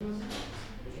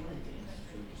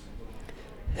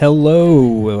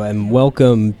Hello and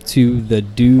welcome to the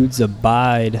Dudes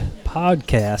Abide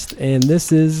podcast, and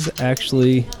this is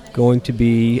actually going to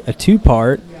be a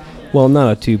two-part. Well,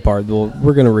 not a two-part. Well,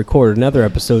 we're going to record another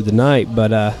episode tonight,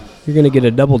 but you're going to get a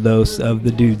double dose of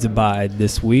the Dudes Abide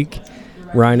this week.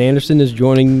 Ryan Anderson is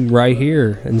joining right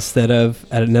here instead of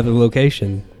at another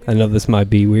location. I know this might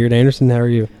be weird. Anderson, how are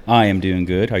you? I am doing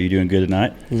good. Are you doing good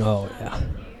tonight? Oh, yeah.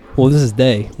 Well, this is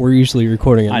day. We're usually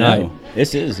recording at night. I know.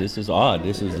 This is odd.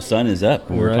 The sun is up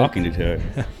when we're talking to each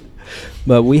other.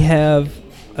 But we have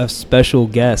a special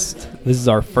guest. This is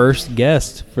our first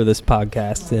guest for this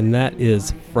podcast, and that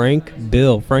is Frank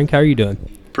Bill. Frank, how are you doing?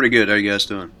 Pretty good. How are you guys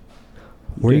doing?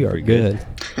 We are good.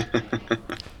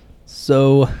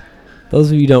 So,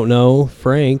 those of you who don't know,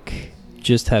 Frank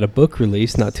just had a book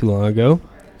release not too long ago,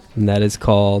 and that is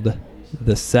called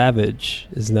The Savage.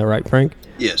 Isn't that right, Frank?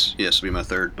 Yes, it'll be my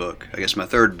third book. I guess my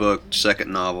third book,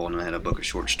 second novel, and I had a book of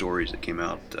short stories that came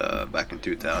out back in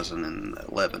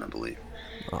 2011, I believe.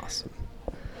 Awesome.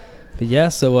 But yeah,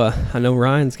 so I know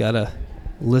Ryan's got a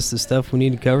list of stuff we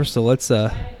need to cover, so let's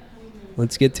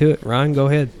get to it. Ryan, go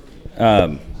ahead.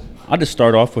 I'll just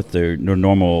start off with the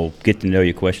normal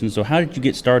get-to-know-you questions. So how did you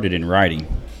get started in writing?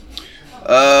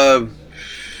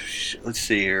 Let's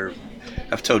see here.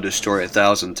 I've told this story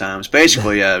 1,000 times.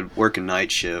 Basically, I work a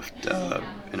night shift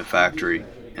in a factory,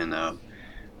 and my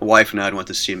wife and I went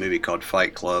to see a movie called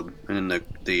Fight Club. And in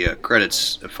the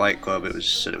credits of Fight Club, it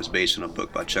said it was based on a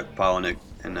book by Chuck Palahniuk,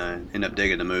 and I ended up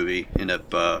digging the movie. Ended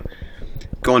up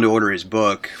going to order his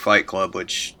book, Fight Club,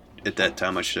 which at that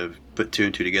time I should have put two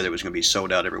and two together. It was going to be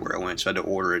sold out everywhere I went, so I had to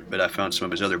order it. But I found some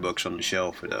of his other books on the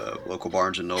shelf at a local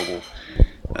Barnes & Noble.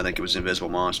 I think it was Invisible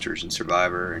Monsters and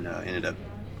Survivor, and I ended up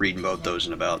reading both those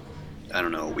in about,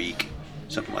 a week,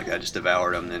 something like that. I just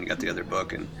devoured them and then got the other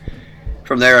book. And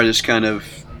from there, I just kind of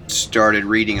started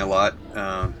reading a lot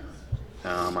on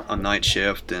night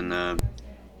shift, and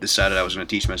decided I was going to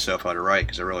teach myself how to write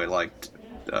because I really liked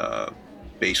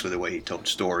basically the way he told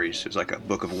stories. It was like a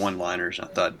book of one-liners. I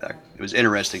thought it was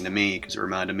interesting to me because it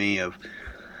reminded me of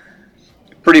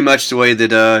pretty much the way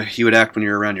that you would act when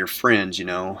you're around your friends,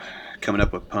 coming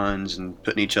up with puns and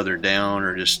putting each other down,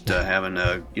 or just having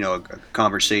a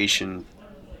conversation.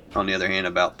 On the other hand,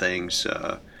 about things,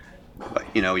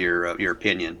 your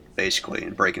opinion basically,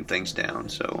 and breaking things down.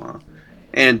 So,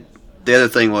 and the other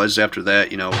thing was after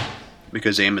that,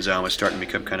 because Amazon was starting to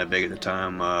become kind of big at the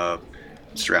time.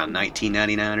 It's around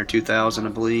 1999 or 2000, I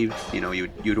believe.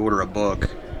 You'd order a book,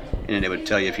 and then it would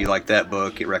tell you if you liked that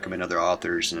book, it recommended other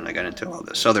authors, and then I got into all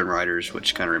the Southern writers,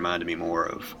 which kind of reminded me more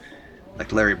of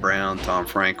like Larry Brown, Tom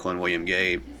Franklin, William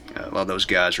Gabe. A lot of those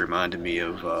guys reminded me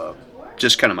of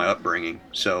just kind of my upbringing.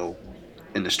 So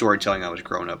in the storytelling I was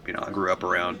growing up, I grew up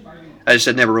around. I just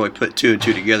had never really put two and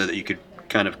two together that you could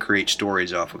kind of create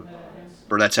stories off of.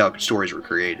 Or that's how stories were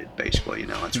created, basically.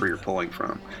 That's where you're pulling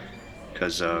from.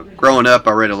 Because growing up,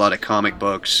 I read a lot of comic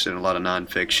books and a lot of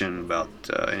nonfiction about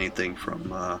anything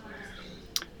from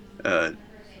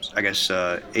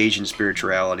Asian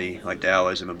spirituality, like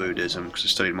Taoism and Buddhism, because I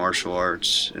studied martial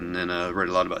arts, and then I read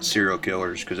a lot about serial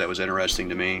killers because that was interesting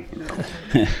to me.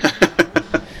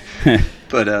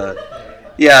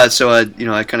 But so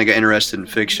I kind of got interested in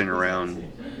fiction around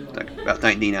about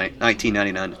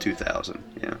 1999 to 2000.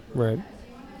 Yeah. Right.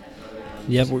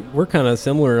 Yeah, we're kind of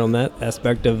similar on that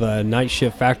aspect of night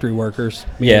shift factory workers.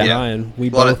 Me and Ryan,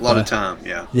 we a lot of time.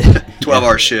 Yeah.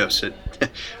 12-hour shifts.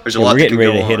 There's a lot. We're getting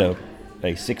ready to hit a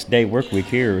 6-day work week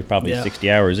here, probably 60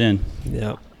 hours in.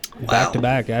 Yeah. Back to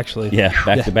back, actually. Yeah,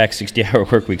 back to back 60-hour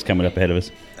work weeks coming up ahead of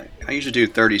us. I usually do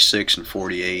 36 and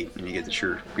 48, and you get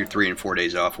your 3 and 4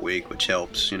 days off a week, which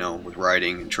helps, with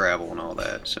writing and travel and all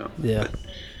that. So yeah.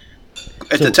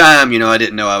 At the time, I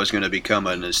didn't know I was going to become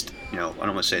I don't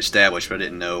want to say established, but I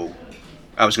didn't know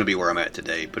I was going to be where I'm at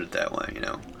today. Put it that way,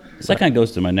 So that kind of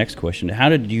goes to my next question. How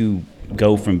did you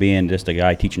go from being just a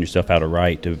guy teaching yourself how to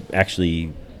write to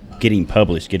actually getting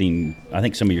published? I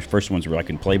think some of your first ones were like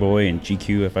in Playboy and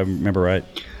GQ, if I remember right.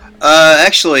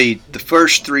 Actually, the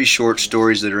first 3 short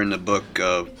stories that are in the book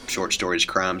of Short Stories,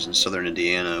 Crimes in Southern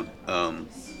Indiana,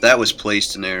 that was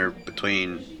placed in there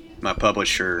between my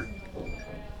publisher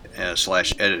 /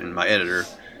 edit and my editor,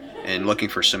 and looking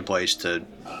for some place to,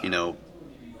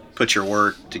 put your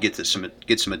work to get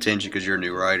some attention because you're a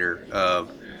new writer.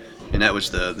 And that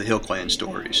was the Hill Clan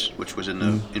stories, which was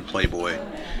in Playboy.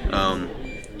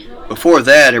 Before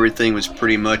that, everything was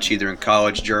pretty much either in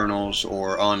college journals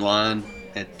or online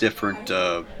at different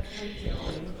outlets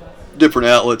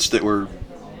that were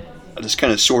I just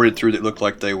kind of sorted through that looked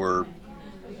like they were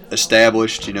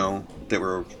established, that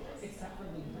were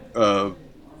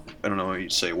I don't know how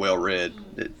you'd say, well read,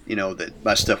 that that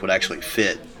my stuff would actually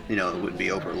fit. It wouldn't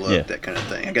be overlooked, Yeah. that kind of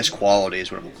thing. I guess quality is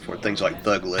what I'm looking for. Things like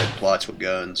Thug Lit, Plots with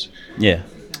Guns. Yeah.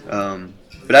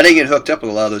 But I didn't get hooked up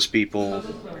with a lot of those people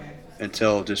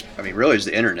until really it's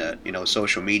the internet,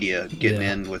 social media, getting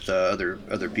in with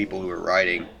other people who are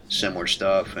writing similar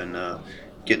stuff, and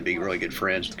getting to be really good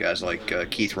friends with guys like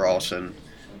Keith Rawson,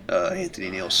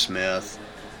 Anthony Neal Smith,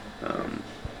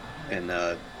 and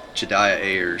Jediah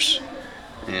Ayers,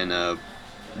 and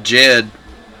Jed.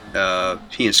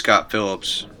 He and Scott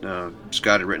Phillips.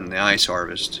 Scott had written The Ice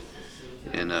Harvest,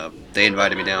 and they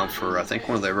invited me down for, I think,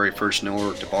 one of their very first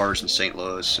Newark to bars in St.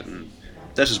 Louis. And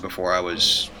this is before I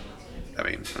was,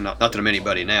 not that I'm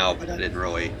anybody now, but I didn't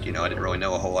really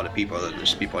know a whole lot of people other than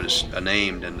just people I just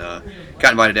named, and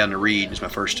got invited down to read. It was my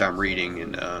first time reading,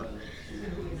 and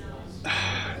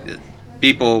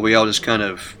we all just kind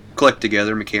of clicked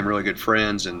together and became really good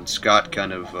friends. And Scott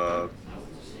kind of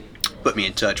put me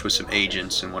in touch with some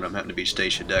agents, and one of them happened to be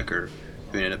Stacia Decker,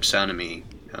 who ended up signing me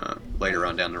later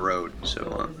on down the road.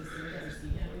 So,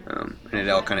 and it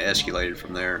all kind of escalated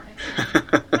from there.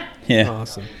 Yeah.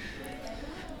 Awesome.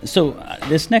 So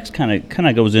this next kind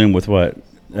of goes in with what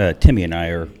Timmy and I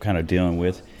are kind of dealing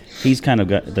with. He's kind of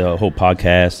got the whole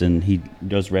podcast, and he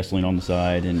does wrestling on the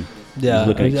side, and Yeah, he's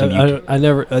looking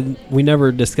at some we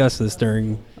never discussed this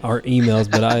during our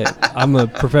emails, but I'm a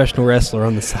professional wrestler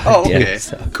on the side. Oh, too, okay,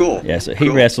 so. cool. Yeah, so he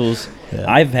Cool. wrestles.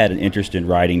 Yeah. I've had an interest in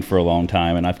writing for a long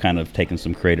time, and I've kind of taken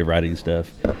some creative writing stuff.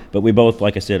 But we both,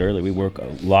 like I said earlier, we work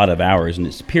a lot of hours, and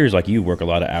it appears like you work a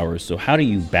lot of hours. So how do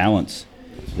you balance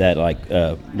that,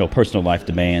 personal life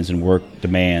demands and work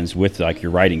demands with like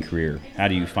your writing career? How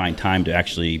do you find time to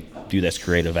actually do this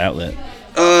creative outlet?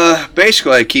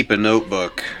 Basically, I keep a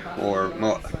notebook,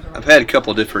 I've had a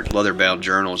couple different leather-bound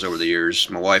journals over the years.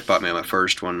 My wife bought me my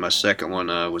first one. My second one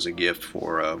was a gift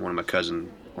for one of my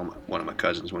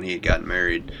cousins when he had gotten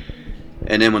married.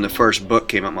 And then when the first book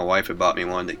came out, my wife had bought me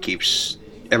one that keeps,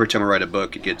 every time I write a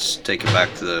book, it gets taken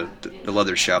back to the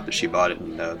leather shop that she bought it,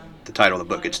 and the title of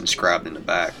the book gets inscribed in the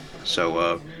back.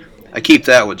 So I keep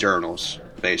that with journals,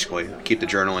 basically. I keep the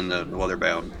journal in the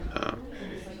leather-bound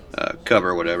cover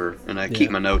or whatever, and I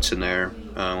keep my notes in there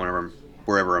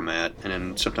wherever I'm at. And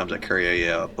then sometimes I carry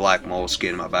a black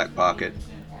moleskin in my back pocket.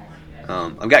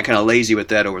 I've got kind of lazy with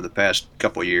that over the past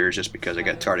couple of years, just because I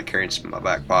got tired of carrying some in my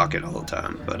back pocket all the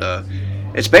time. But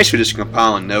it's basically just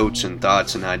compiling notes and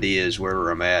thoughts and ideas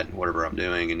wherever I'm at and whatever I'm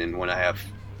doing. And then when I have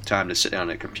time to sit down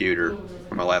at a computer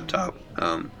or my laptop,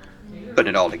 putting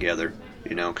it all together,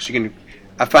 because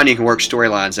I find you can work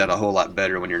storylines out a whole lot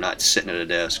better when you're not sitting at a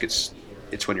desk.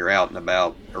 It's when you're out and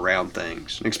about around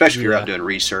things, and especially if you're out doing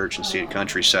research and seeing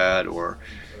countryside or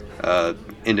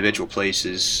individual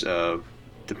places,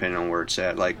 depending on where it's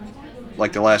at. Like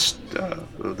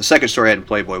the second story I had in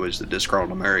Playboy was the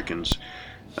Disgruntled Americans.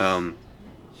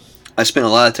 I spent a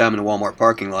lot of time in the Walmart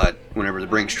parking lot whenever the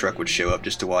Brinks truck would show up,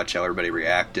 just to watch how everybody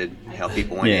reacted, how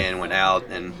people went in, went out,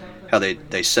 and how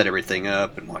they set everything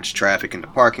up, and watched traffic in the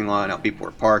parking lot, how people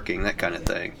were parking, that kind of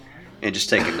thing. And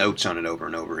just taking notes on it over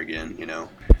and over again,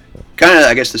 Kind of,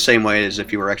 I guess, the same way as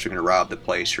if you were actually going to rob the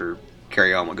place or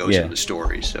carry on what goes into the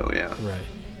story. So, yeah. Right.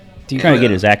 Trying to get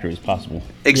as accurate as possible.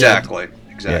 Exactly.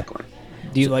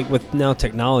 Do you, like, with now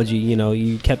technology,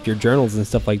 you kept your journals and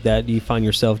stuff like that, do you find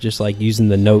yourself just like using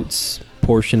the notes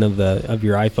portion of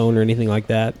your iPhone or anything like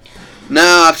that? No,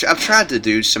 I've tried to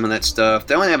do some of that stuff.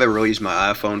 The only thing I've ever really used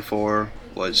my iPhone for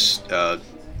was,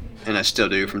 and I still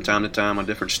do from time to time on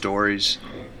different stories,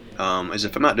 is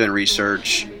if I'm not doing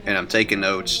research and I'm taking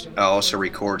notes, I also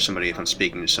record somebody. If I'm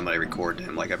speaking to somebody, I record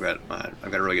them. Like I've got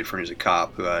a really good friend who's a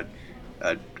cop who I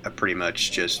pretty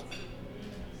much just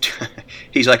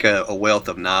he's like a wealth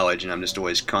of knowledge, and I'm just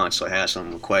always constantly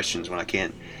asking him questions when I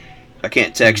can't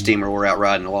text him or we're out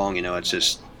riding along. It's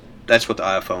just that's what the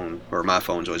iPhone or my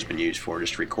phone's always been used for,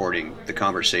 just recording the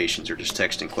conversations or just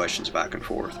texting questions back and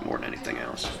forth more than anything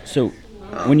else. So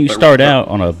when you start out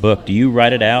on a book, do you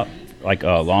write it out like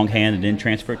longhand and then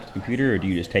transfer it to the computer, or do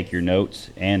you just take your notes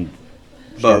and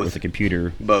start with the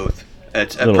computer? Both.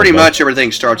 It's pretty much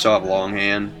everything starts off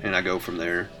longhand, and I go from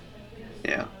there.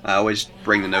 Yeah, I always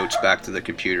bring the notes back to the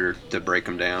computer to break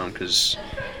them down, because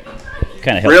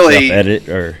kind of helps self-edit,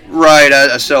 or right.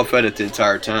 I self-edit the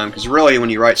entire time, because really, when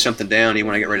you write something down, even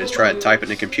when I get ready to try to type it in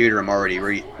the computer, I'm already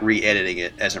re-editing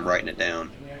it as I'm writing it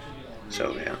down.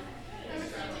 So yeah.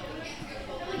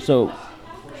 So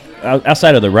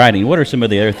outside of the writing, what are some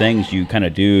of the other things you kind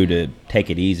of do to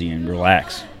take it easy and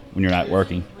relax when you're not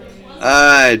working?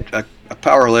 I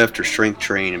power lift or strength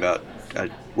train I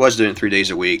was doing it 3 days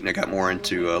a week, and I got more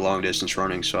into long distance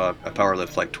running, so I power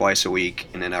lift like twice a week,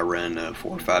 and then I run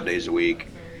 4 or 5 days a week.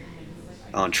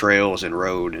 on trails and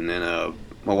road, and then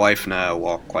my wife and I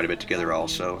walk quite a bit together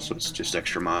also, so it's just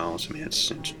extra miles. I mean,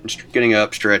 it's getting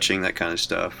up, stretching, that kind of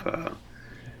stuff.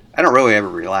 I don't really ever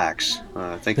relax.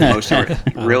 I think most of it,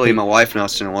 really, my wife and I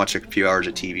sit and watch a few hours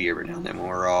of TV every now and then when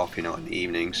we're off, in the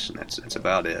evenings, and that's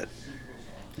about it.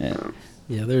 Yeah.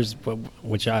 Yeah, there's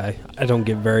which I don't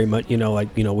get very much.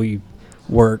 We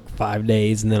work 5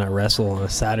 days and then I wrestle on a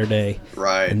Saturday,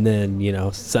 Right. and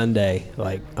then Sunday,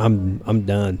 like I'm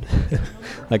done.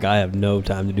 Like I have no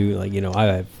time to do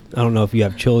I don't know if you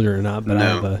have children or not, but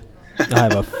No. I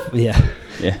have a yeah.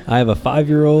 Yeah. I have a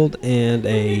 5-year-old and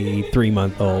a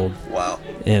 3-month-old, Wow.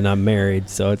 and I'm married,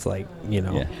 so it's like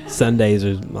Sundays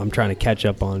I'm trying to catch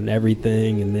up on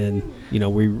everything, and then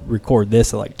we record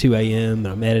this at like 2 a.m. and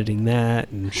I'm editing that,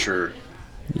 and Sure.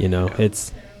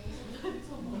 it's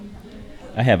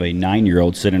I have a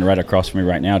 9-year-old sitting right across from me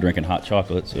right now drinking hot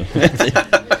chocolate. So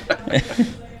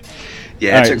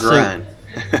Yeah, it's All a right, so- grind.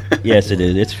 yes, it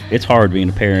is. It's hard being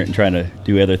a parent and trying to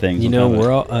do other things. on top of it.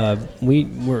 we're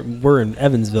all we're in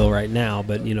Evansville right now,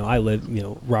 but I live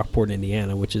Rockport,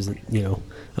 Indiana, which is I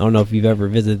don't know if you've ever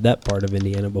visited that part of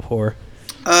Indiana before.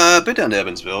 I've been down to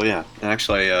Evansville, yeah.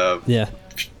 Actually, Yeah.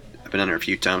 I've been down there a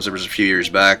few times. There was a few years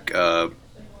back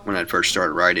when I first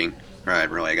started writing.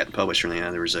 I got published really.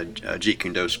 There was a Jeet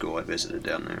Kune Do school I visited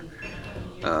down there.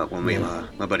 When me and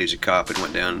my buddy's a cop and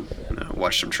went down and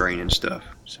watched some training and stuff.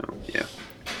 So, yeah.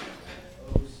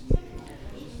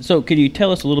 So, can you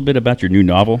tell us a little bit about your new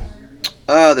novel?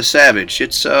 The Savage.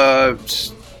 It's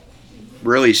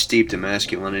really steeped in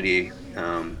masculinity.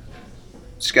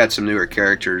 It's got some newer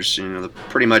characters.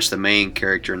 Pretty much the main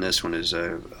character in this one is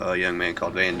a young man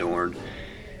called Van Dorn.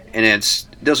 And it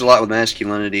deals a lot with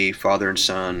masculinity, father and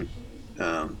son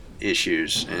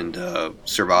issues, and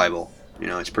survival.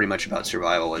 It's pretty much about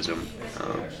survivalism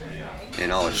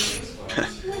and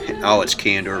all its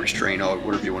candor, restraint,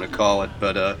 whatever you want to call it.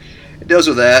 But it deals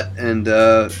with that, and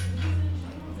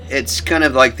it's kind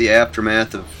of like the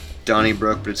aftermath of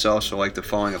Donnybrook, but it's also like the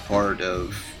falling apart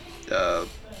of,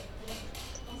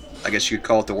 I guess you could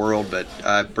call it the world, but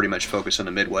I pretty much focus on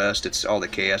the Midwest. It's all the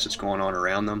chaos that's going on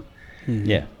around them.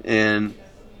 Yeah. And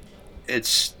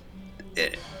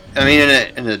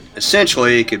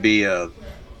essentially it could be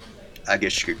I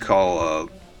guess you could call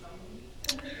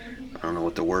I don't know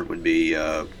what the word would be.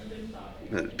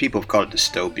 People have called it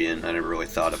dystopian. I never really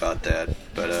thought about that,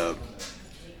 but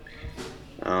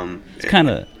It's kind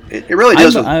of. it really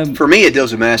deals I'm- with, for me, it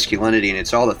deals with masculinity, and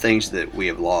it's all the things that we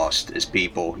have lost as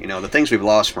people. The things we've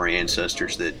lost from our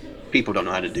ancestors that people don't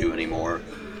know how to do anymore,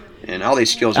 and all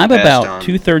these skills are I'm passed about on.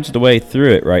 2/3 of the way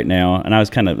through it right now, and I was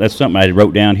that's something I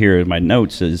wrote down here in my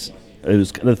notes. Is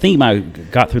the theme I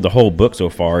got through the whole book so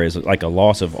far is like a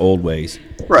loss of old ways.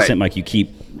 Right. Something like you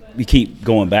keep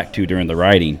going back to during the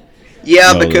writing.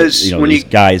 Yeah, because when these you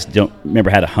guys don't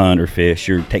remember how to hunt or fish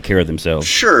or take care of themselves.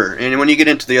 Sure, and when you get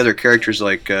into the other characters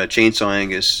like Chainsaw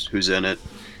Angus, who's in it,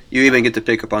 you even get to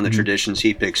pick up on the traditions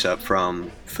he picks up from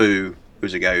Fu,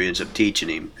 who's a guy who ends up teaching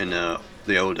him in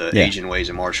the old Asian ways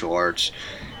of martial arts,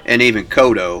 and even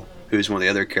Kodo, who's one of the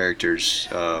other characters,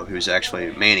 who's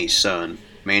actually Manny's son.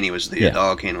 Manny was the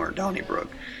dog handler at Donnybrook,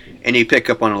 and you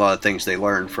pick up on a lot of things they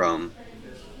learn from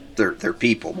their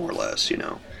people, more or less.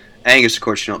 Angus, of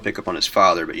course, you don't pick up on his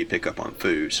father, but you pick up on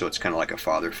Fu, so it's kind of like a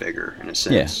father figure in a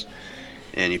sense.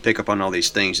 Yeah. And you pick up on all these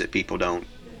things that people don't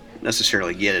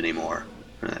necessarily get anymore,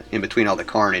 in between all the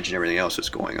carnage and everything else that's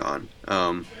going on.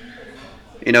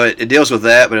 It deals with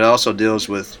that, but it also deals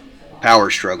with power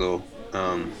struggle.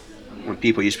 When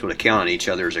people used to be able to count on each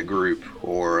other as a group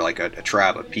or like a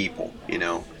tribe of people,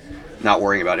 not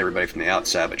worrying about everybody from the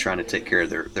outside, but trying to take care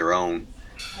of their own.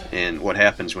 And what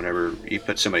happens whenever you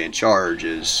put somebody in charge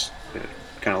is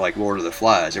kind of like Lord of the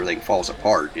Flies. Everything falls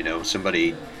apart.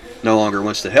 Somebody no longer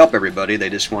wants to help everybody. They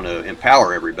just want to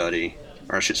empower everybody,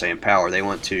 or I should say empower. They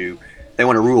want to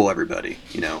rule everybody.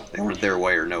 They want it their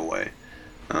way or no way.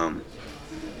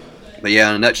 But yeah,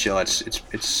 in a nutshell,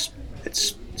 it's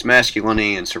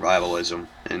masculinity and survivalism,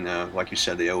 and like you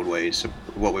said, the old ways of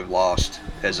what we've lost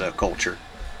as a culture.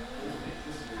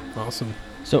 Awesome.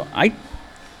 So I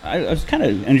was kind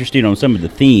of interested on some of the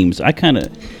themes.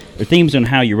 The themes on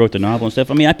how you wrote the novel and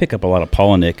stuff. I mean, I pick up a lot of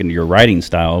Palahniuk in your writing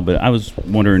style, but I was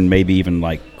wondering maybe even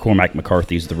like Cormac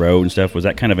McCarthy's The Road and stuff. Was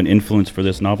that kind of an influence for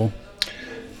this novel?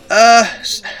 A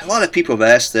lot of people have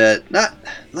asked that. Not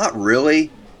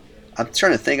really. I'm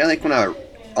trying to think. I think when I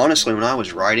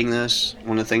was writing this,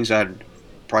 one of the things I'd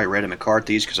probably read at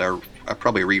McCarthy's, because I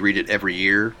probably reread it every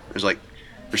year.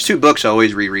 There's two books I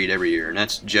always reread every year, and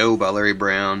that's Joe by Larry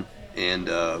Brown and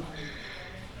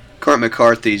Cormac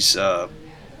McCarthy's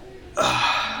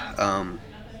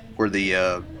where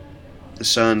the the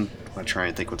son. I'm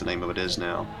trying to think what the name of it is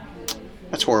now.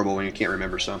 That's horrible when you can't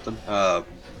remember something.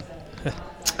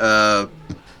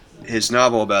 His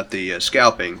novel about the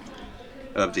scalping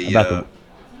of the.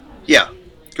 Yeah,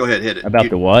 go ahead, hit it.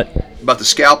 About the what? About the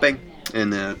scalping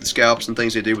and the scalps and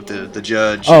things they do with the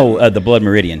judge. Oh, the Blood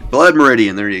Meridian. Blood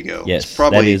Meridian. There you go. Yes,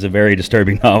 that is a very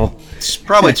disturbing novel. It's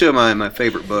probably two of my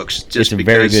favorite books. Just it's a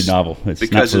very good novel.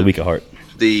 It's not for the weak of heart.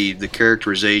 The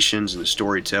characterizations and the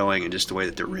storytelling and just the way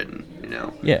that they're written.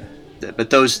 Yeah. But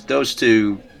those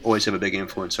two always have a big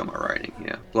influence on my writing.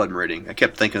 Yeah, Blood Meridian. I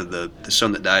kept thinking of the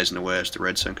Sun That Dies in the West, the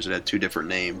Red Sun, because it had two different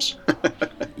names.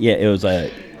 Yeah, it was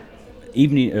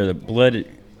evening or the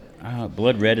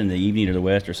blood red in the evening of the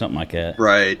West or something like that.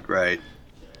 Right.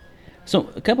 So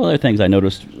a couple other things I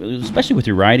noticed, especially with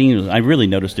your writing, I really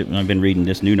noticed it when I've been reading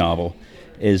this new novel,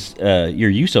 is your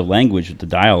use of language with the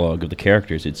dialogue of the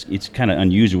characters. It's kind of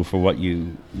unusual for what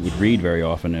you would read very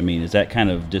often. I mean, is that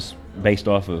kind of just based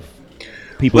off of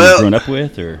people you've grown up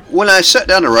with, or? When I sat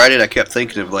down to write it, I kept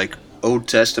thinking of like Old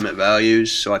Testament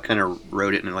values, so I kind of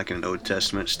wrote it in like an Old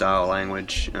Testament style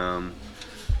language,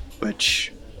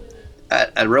 which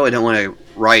I really don't want to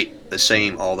write the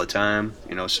same all the time.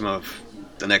 Some of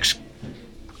the next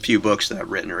few books that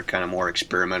I've written are kind of more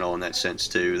experimental in that sense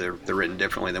too. They're written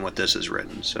differently than what this is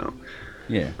written. So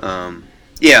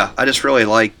I just really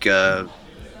like the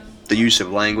use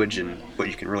of language and what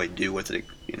you can really do with it.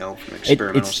 From an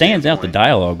experimental it stands out. The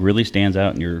dialogue really stands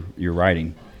out in your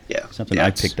writing. Yeah, something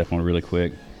I picked up on really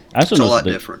quick. I also it's a lot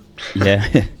different.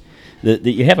 Yeah,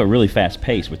 you have a really fast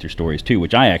pace with your stories too,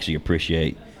 which I actually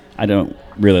appreciate. I don't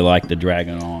really like the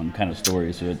dragging on kind of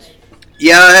stories, so it's.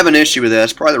 Yeah, I have an issue with that.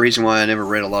 That's probably the reason why I never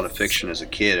read a lot of fiction as a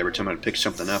kid. Every time I'd pick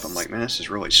something up, I'm like, man, this is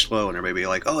really slow. And everybody would be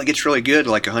like, oh, it gets really good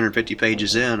like 150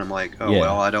 pages in. I'm like,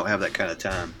 well, I don't have that kind of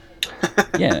time.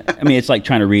 Yeah, I mean, it's like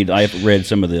trying to read. I've read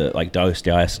some of the like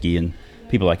Dostoevsky and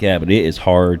people like that, but it is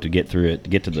hard to get through it, to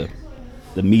get to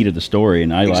the meat of the story.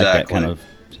 And I like that kind of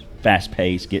fast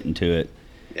pace, getting to it.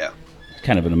 Yeah, it's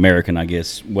kind of an American, I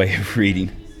guess, way of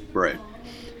reading. Right.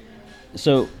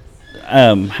 So,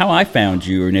 how I found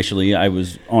you initially, I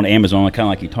was on Amazon, kind of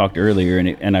like you talked earlier,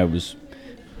 and I was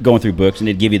going through books, and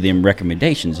it'd give you them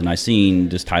recommendations, and I seen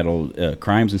this title,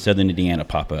 "Crimes in Southern Indiana,"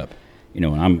 pop up.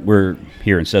 And we're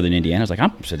here in Southern Indiana. I was like,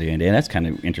 I'm from Southern Indiana. That's kind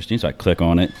of interesting. So I click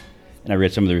on it, and I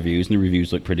read some of the reviews, and the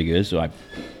reviews look pretty good. So I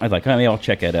was like, maybe I'll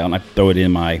check that out, and I throw it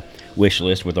in my wish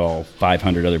list with all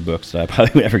 500 other books that I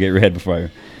probably would ever get read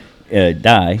before I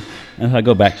die. And I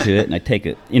go back to it, and I take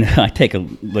a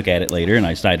look at it later, and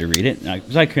I decide to read it.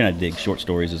 Because I kind of dig short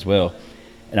stories as well,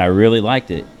 and I really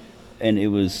liked it. And it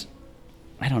was,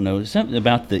 I don't know, something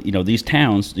about these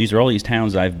towns. These are all these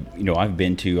towns I've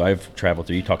been to. I've traveled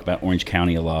through. You talk about Orange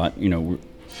County a lot.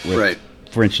 With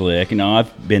French Lick.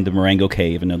 I've been to Marengo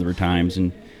Cave a number of times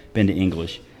and been to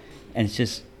English, and it's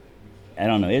just, I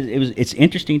don't know. It's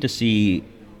interesting to see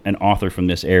an author from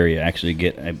this area actually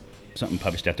get something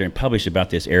published out there and publish about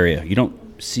this area. You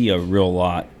don't see a real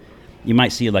lot. You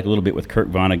might see like a little bit with Kurt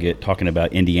Vonnegut talking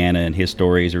about Indiana and his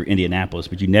stories, or Indianapolis,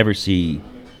 but you never see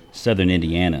Southern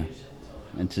Indiana.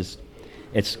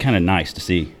 It's kind of nice to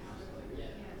see.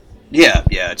 Yeah,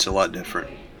 it's a lot different.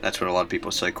 That's what a lot of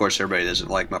people say. Of course, everybody doesn't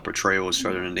like my portrayal of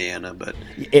Southern Indiana, but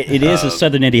it is a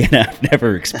Southern Indiana I've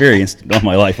never experienced all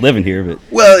my life living here. But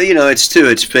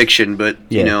it's fiction. But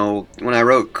when I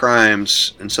wrote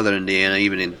Crimes in Southern Indiana,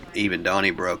 even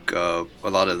Donnybrook, a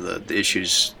lot of the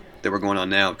issues that were going on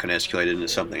now kind of escalated into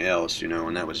something else.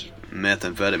 And that was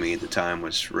methamphetamine at the time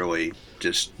was really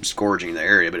just scourging the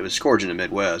area, but it was scourging the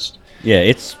Midwest. Yeah,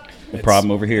 it's a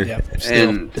problem over here. Yeah,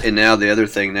 and now the other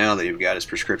thing now that you've got is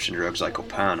prescription drugs like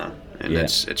Opana, and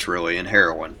it's really in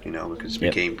heroin, because it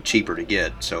became cheaper to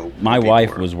get. So my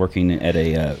wife was working at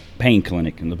a pain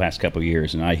clinic in the past couple of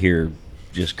years, and I hear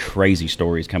just crazy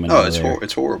stories coming out of there.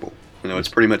 It's horrible. It's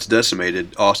pretty much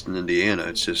decimated Austin, Indiana.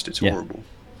 It's horrible.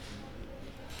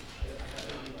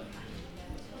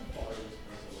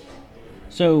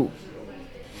 So,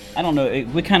 I don't know.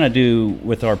 We kind of do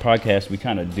with our podcast. We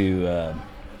kind of do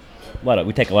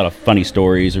we take a lot of funny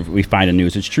stories, or we find in the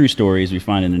news. It's true stories we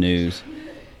find in the news,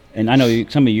 and I know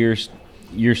some of your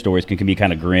stories can be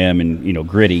kind of grim and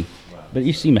gritty, but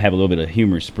you seem to have a little bit of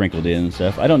humor sprinkled in and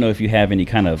stuff. I don't know if you have any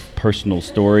kind of personal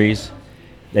stories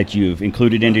that you've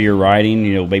included into your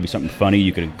writing. Maybe something funny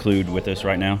you could include with us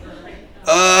right now.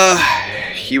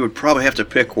 You would probably have to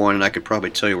pick one, and I could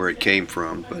probably tell you where it came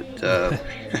from. But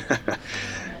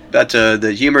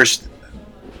the humorous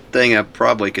thing I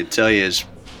probably could tell you is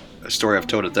a story I've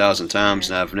told 1,000 times,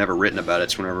 and I've never written about it.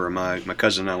 It's whenever my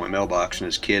cousin and I went mailboxing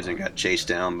as kids and got chased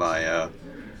down by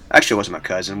Actually, it wasn't my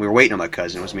cousin. We were waiting on my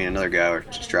cousin. It was me and another guy. We were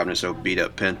just driving this old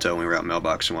beat-up Pinto, and we were out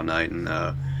mailboxing one night, and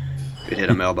it hit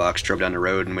a mailbox, drove down the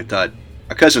road, and we thought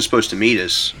our cousin was supposed to meet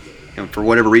us. And for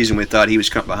whatever reason, we thought he was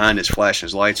coming behind us, flashing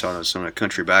his lights on us on a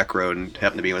country back road, and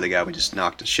happened to be with a guy. We just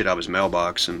knocked the shit out of his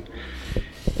mailbox, and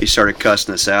he started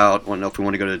cussing us out. Wanted to know if we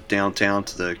wanted to go to downtown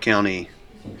to the county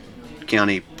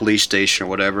police station or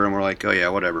whatever. And we're like, oh yeah,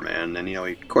 whatever, man. And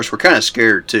of course, we're kind of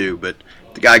scared too. But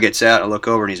the guy gets out, and I look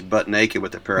over, and he's butt naked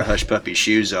with a pair of Hush Puppy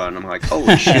shoes on. And I'm like,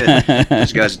 holy shit,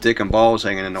 this guy's dick and balls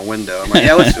hanging in the window. I'm like,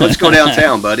 yeah, let's go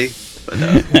downtown, buddy. But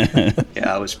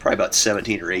yeah, I was probably about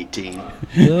 17 or 18. Oh.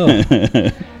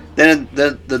 Then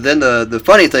the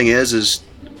funny thing is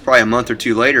probably a month or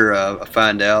two later, I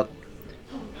find out.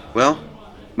 Well,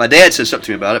 my dad said something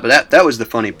to me about it, but that was the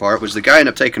funny part. Was the guy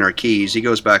ended up taking our keys? He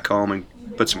goes back home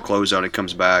and puts some clothes on and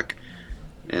comes back,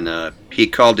 and he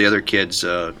called the other kids'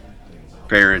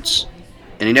 parents,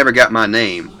 and he never got my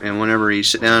name. And whenever he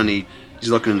sit down and he's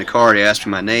looking in the car, he asked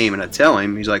me my name, and I tell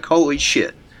him, he's like, holy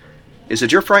shit. He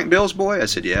said, you're Frank Bill's boy? I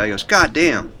said, yeah. He goes, God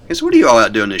damn. He said, what are you all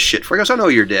out doing this shit for? He goes, I know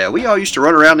your dad. We all used to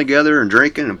run around together and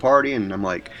drinking and partying. And I'm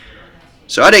like,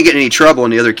 so I didn't get in any trouble,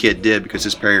 and the other kid did because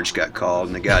his parents got called,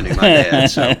 and the guy knew my dad.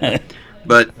 So,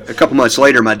 but a couple months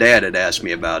later, my dad had asked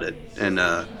me about it. And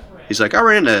he's like, I'm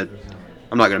not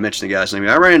going to mention the guy's name.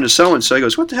 I ran into so-and-so. He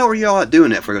goes, what the hell were you all out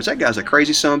doing that for? He goes, that guy's a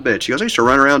crazy son of a bitch. He goes, I used to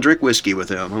run around and drink whiskey with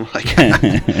him. I'm like,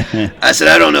 I said,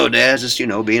 I don't know, Dad. It's just,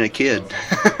 being a kid.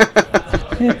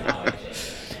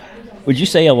 Would you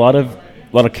say a lot of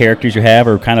characters you have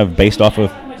are kind of based off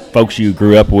of folks you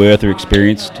grew up with or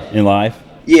experienced in life?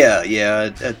 Yeah.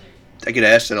 I get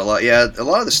asked that a lot. Yeah, a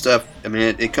lot of the stuff, I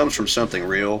mean, it comes from something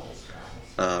real.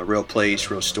 Real place,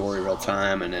 real story, real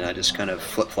time, and then I just kind of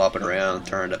flip-flop it around,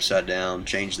 turn it upside down,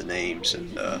 change the names,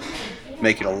 and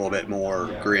make it a little bit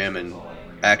more grim and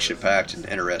action-packed and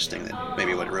interesting than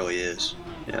maybe what it really is.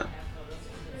 Yeah.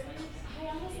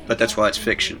 But that's why it's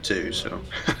fiction, too, so...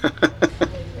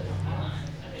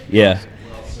 Yeah.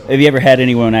 Have you ever had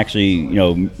anyone actually,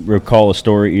 recall a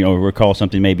story, recall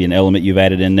something, maybe an element you've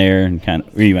added in there and kind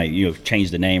of, or you might,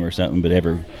 change the name or something, but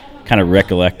ever kind of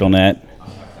recollect on that?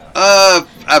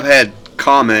 I've had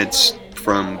comments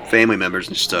from family members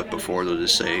and stuff before. They'll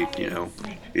just say,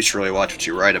 you should really watch what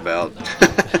you write about.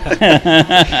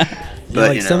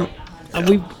 But,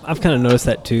 I've kind of noticed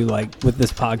that too, like with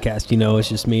this podcast, it's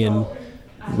just me and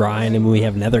Ryan, and we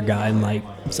have another guy, and like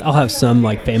I'll have some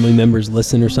like family members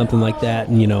listen or something like that,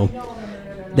 and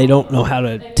they don't know how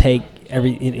to take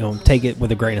take it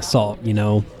with a grain of salt,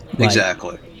 like,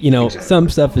 exactly. Some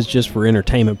stuff is just for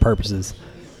entertainment purposes.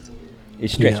 It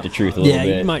stretched the truth a little bit.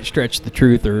 Yeah, you might stretch the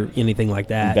truth or anything like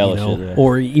that, Embellish it,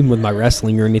 or even with my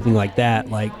wrestling or anything like that,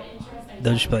 like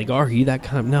they'll just be like, oh, are you that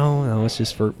kind of, no, it's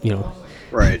just for,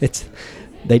 right.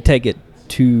 They take it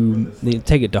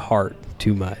to heart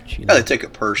too much. Yeah, they take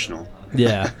it personal.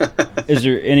 Yeah. Is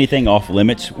there anything off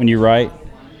limits when you write,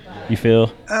 you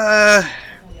feel?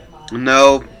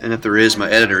 No, and if there is, my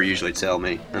editor usually tell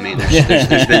me. I mean,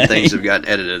 there's been things that have gotten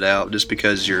edited out just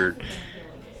because you're,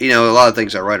 a lot of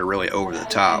things I write are really over the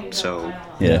top, so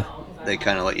yeah, they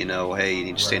kind of let you know, hey, you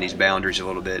need to stay in these boundaries a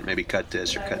little bit, maybe cut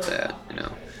this or cut that,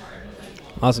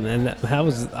 Awesome, and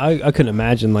I couldn't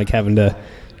imagine like having to,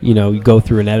 go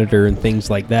through an editor and things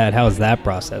like that. How is that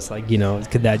process? Like,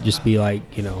 could that just be like,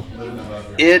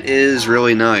 It is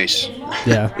really nice.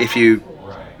 Yeah. If you,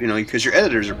 because your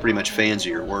editors are pretty much fans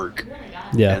of your work.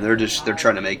 Yeah. And they're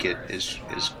trying to make it as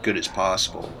good as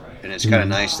possible. And it's kind of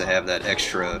nice to have that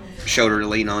extra shoulder to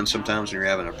lean on sometimes when you're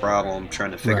having a problem, trying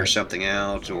to figure something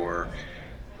out, or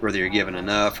whether you're given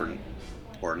enough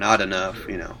or not enough,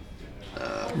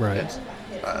 Right.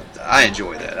 I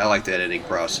enjoy that. I like the editing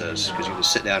process because you can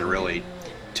sit down and really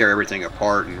tear everything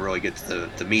apart and really get to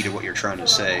the meat of what you're trying to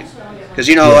say. Because,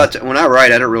 when I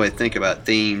write, I don't really think about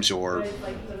themes or,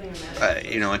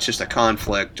 it's just a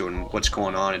conflict on what's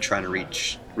going on and trying to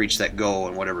reach that goal,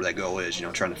 and whatever that goal is,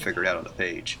 trying to figure it out on the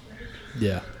page.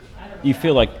 Yeah. You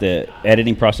feel like the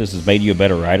editing process has made you a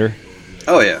better writer?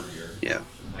 Oh, yeah. Yeah.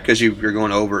 Because you're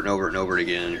going over it and over it and over it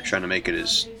again, and you're trying to make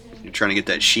it you're trying to get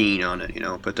that sheen on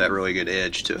it, put that really good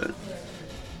edge to it.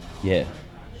 Yeah.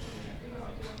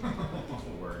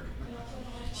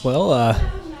 Well,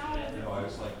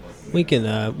 we can,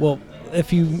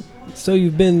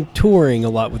 you've been touring a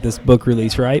lot with this book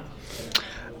release, right?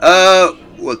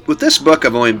 With this book,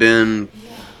 I've only been,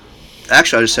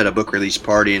 actually I just had a book release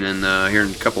party, and then here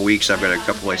in a couple weeks I've got a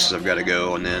couple places I've got to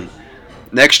go, and then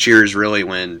next year is really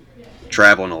when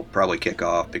traveling will probably kick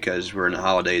off, because we're in the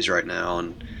holidays right now,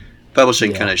 and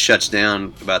publishing kind of shuts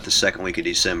down about the second week of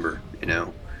December, and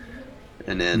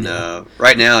then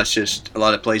right now it's just a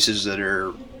lot of places that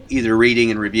are either reading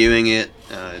and reviewing it,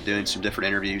 doing some different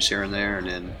interviews here and there, and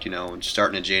then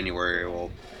starting in January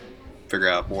we'll figure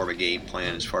out more of a game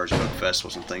plan as far as book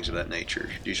festivals and things of that nature.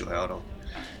 Usually how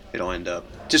it'll end up.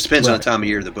 Just depends on the time of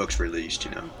year the book's released.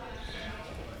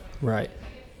 Right.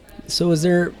 So is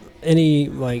there any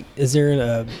is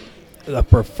there a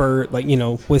preferred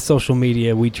with social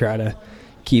media we try to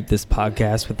keep this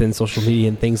podcast within social media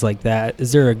and things like that.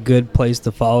 Is there a good place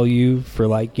to follow you for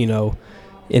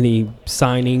any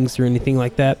signings or anything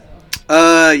like that?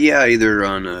 Yeah, either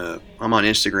on I'm on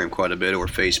Instagram quite a bit or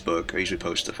Facebook. I usually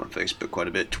post stuff on Facebook quite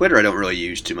a bit. Twitter I don't really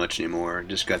use too much anymore.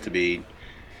 Just got to be,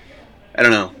 I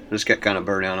don't know, just got kind of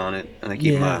burnt out on it. I think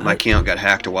even my account got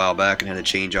hacked a while back and I had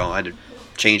to change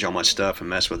all my stuff and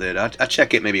mess with it. I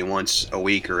check it maybe once a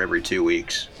week or every 2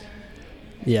 weeks.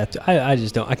 Yeah, I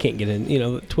just don't. I can't get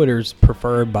in. Twitter's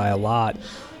preferred by a lot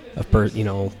of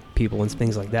people and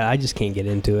things like that. I just can't get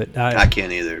into it. I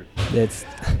can't either. It's.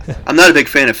 I'm not a big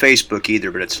fan of Facebook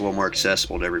either, but it's a little more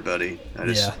accessible to everybody.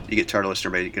 You get tired of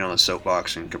listening to everybody get on a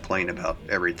soapbox and complain about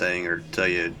everything or tell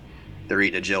you they're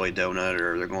eating a jelly donut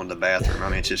or they're going to the bathroom. I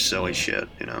mean, it's just silly shit,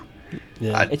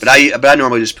 Yeah. But I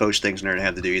normally just post things in there that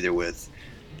have to do either with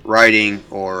writing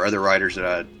or other writers that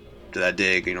I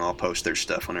dig. I'll post their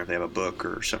stuff on there if they have a book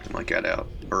or something like that out,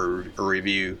 or a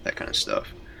review, that kind of stuff.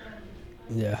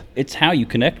 Yeah, it's how you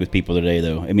connect with people today,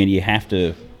 though. I mean, you have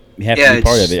to be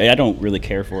part of it. I don't really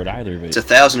care for it either. But it's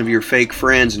 1,000 of your fake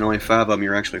friends, and only 5 of them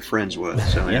you're actually friends with.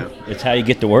 So yeah, it's how you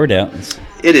get the word out.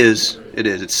 It is.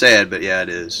 It's sad, but yeah, it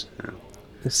is.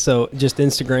 So just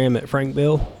Instagram at Frank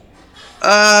Bill.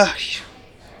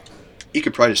 You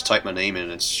could probably just type my name in,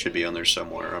 and it should be on there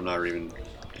somewhere. I'm not even.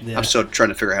 Yeah. I'm still trying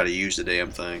to figure out how to use the damn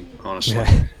thing, honestly.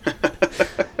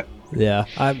 Yeah,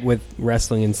 with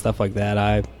wrestling and stuff like that,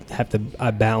 I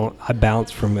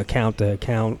bounce from account to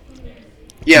account.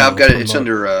 Yeah, I've got it. It's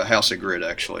under House of Grit,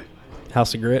 actually.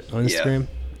 House of Grit on Instagram.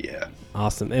 Yeah.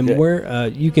 Awesome. And where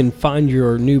you can find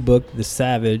your new book, The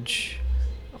Savage,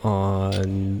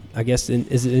 on I guess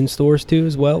is it in stores too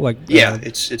as well?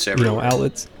 It's everywhere.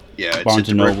 Outlets. Yeah, it's Barnes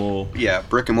and Noble.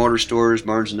 Brick and mortar stores,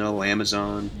 Barnes and Noble,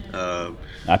 Amazon.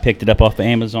 I picked it up off of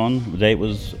Amazon the day it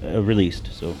was released,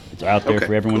 so it's out there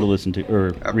for everyone to listen to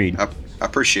or read. I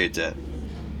appreciate that.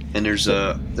 And there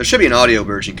should be an audio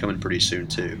version coming pretty soon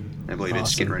too. I believe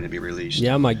it's getting ready to be released.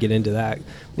 Yeah, I might get into that.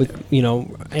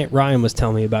 Aunt Ryan was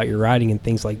telling me about your writing and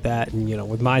things like that, and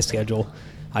with my schedule,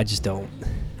 I just don't.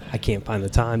 I can't find the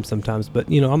time sometimes, but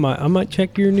I might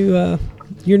check your new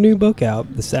book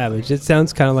out, The Savage. It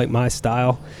sounds kind of like my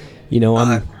style.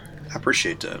 I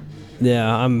appreciate that.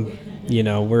 Yeah,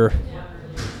 we're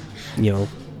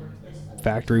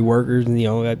factory workers,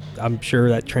 and I'm sure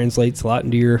that translates a lot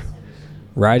into your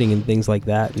writing and things like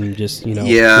that, and just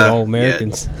all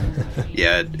Americans.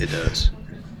 Yeah, it does.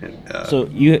 So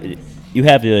you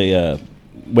have a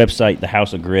website, The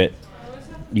House of Grit.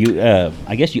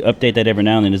 I guess you update that every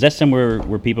now and then. Is that somewhere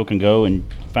where people can go and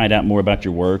find out more about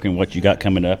your work and what you got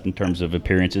coming up in terms of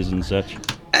appearances and such?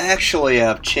 Actually,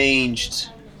 I've changed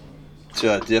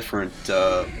to a different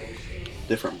blog.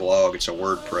 It's a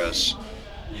WordPress,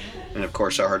 and of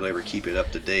course, I hardly ever keep it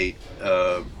up to date.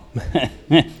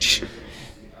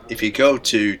 If you go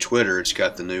to Twitter, it's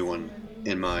got the new one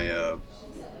in my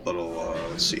little.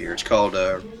 Let's see here. It's called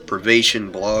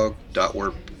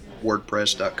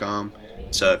privationblog.wordpress.com.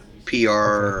 It's a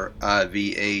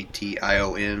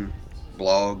privatation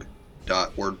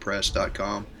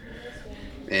blog.wordpress.com.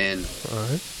 And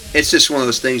it's just one of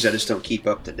those things I just don't keep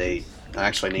up to date. I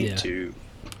actually need to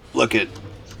look at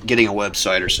getting a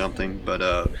website or something.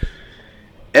 But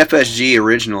FSG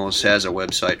Originals has a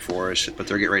website for us, but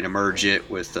they're getting ready to merge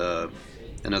it with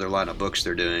another line of books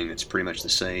they're doing. It's pretty much the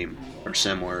same or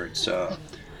similar. It's the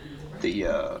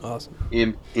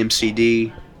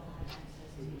MCD.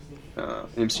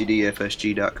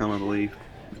 MCDFSG.com, I believe.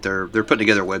 They're putting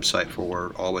together a website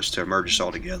for all of us to merge us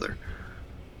all together.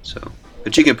 So,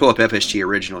 but you can pull up FSG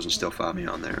Originals and still find me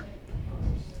on there.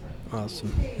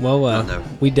 Awesome. Well,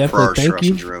 we definitely thank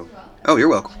you. Oh, you're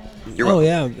welcome. You're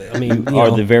welcome. Yeah. I mean, you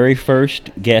are the very first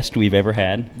guest we've ever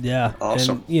had. Yeah.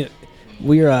 Awesome. And,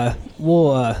 we'll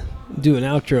do an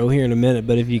outro here in a minute,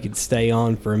 but if you could stay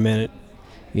on for a minute,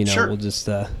 sure. We'll just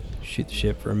shoot the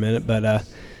shit for a minute. But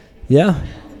yeah.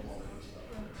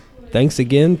 Thanks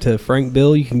again to Frank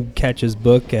Bill. You can catch his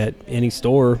book at any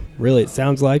store, really, it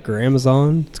sounds like, or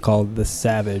Amazon. It's called The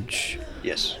Savage.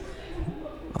 Yes.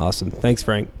 Awesome. Thanks,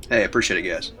 Frank. Hey, I appreciate it,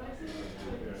 guys.